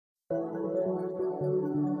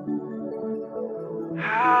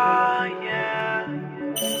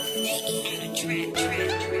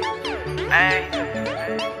Ay,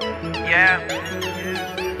 yeah.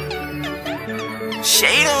 She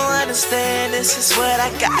don't understand, this is what I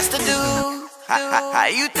got to do. How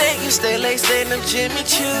you think you stay late, stay in them Jimmy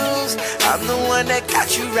Choos? I'm the one that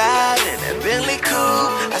got you riding that Bentley cool.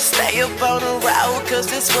 I stay up on the road, cause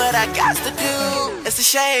this what I got to do. It's a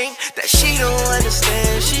shame that she don't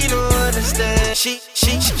understand, she don't understand. She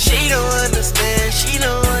don't understand, she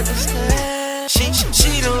don't understand.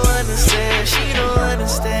 She don't understand, she don't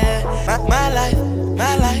understand. My life,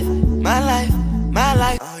 my life, my life, my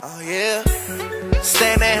life. Oh yeah.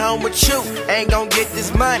 Staying at home with you, ain't gon' get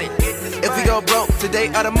this money. If we go broke today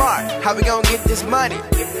or tomorrow, how we gon' get this money?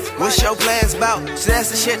 What's your plans about? So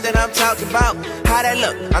that's the shit that I'm talking about. How that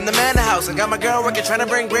look? I'm the man of the house. I got my girl working, trying to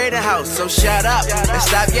bring bread in the house. So shut up and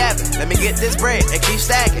stop yapping. Let me get this bread and keep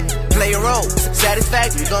stacking. Play a role,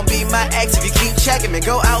 satisfactory. Gon' be my ex if you keep checking me.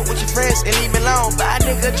 Go out with your friends and leave me alone. Buy a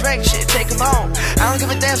nigga a drink, shit, take him home. I don't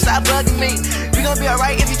give a damn, stop bugging me. We gon' be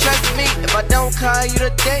alright if you trust me. If I don't call you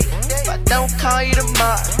today, if I don't call you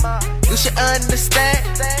tomorrow, you should understand,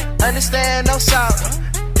 understand, no sorrow.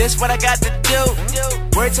 This what I got to do.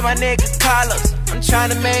 Word to my nigga Carlos, I'm trying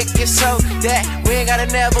to make it so that we ain't gotta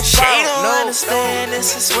never borrow. She don't understand,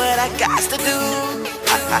 this is what I got to do.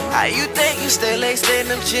 How you think you stay late, stay in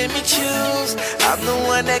them Jimmy Choos? I'm the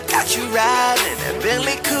one that got you riding that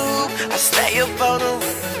Bentley cool. I stay up on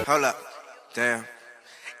the... Hold up, damn.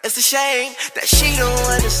 It's a shame that she don't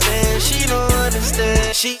understand, she don't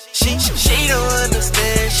understand. She don't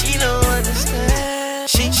understand, she don't understand.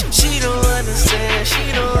 She don't understand,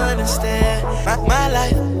 she don't understand. My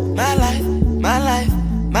life, my life, my life,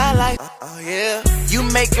 my life. Oh yeah. You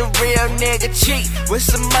make a real nigga cheat with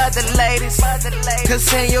some other ladies,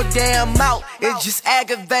 cause in your damn mouth, it's just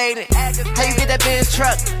aggravating. How you get that Benz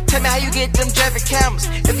truck? Tell me how you get them traffic cameras.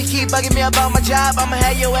 If you keep bugging me about my job, I'ma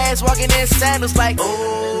have your ass walking in sandals like,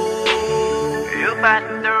 ooh, you bout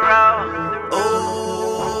to roll.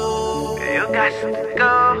 Ooh, you got to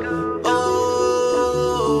go.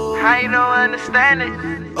 Ooh, how you don't understand it?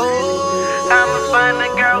 Ooh, I'ma find a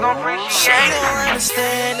girl gon' appreciate it. She don't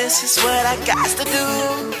understand, this is what I got to do.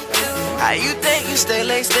 How you think you stay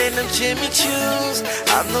late, stay in them Jimmy Choos?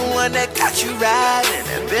 I'm the one that got you riding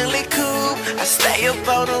that Bentley cool. I stay up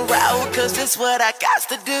on the road, cause this what I got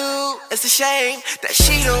to do. It's a shame that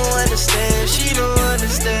she don't understand, she don't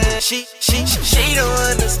understand. She don't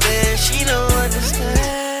understand, she don't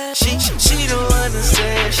understand. She don't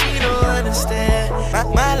understand, she don't understand.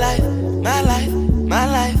 My life, my life, my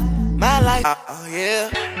life, my life. Oh yeah.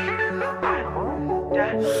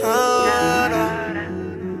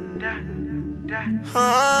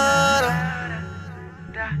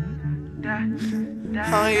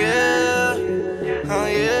 Oh yeah. Oh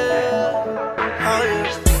yeah.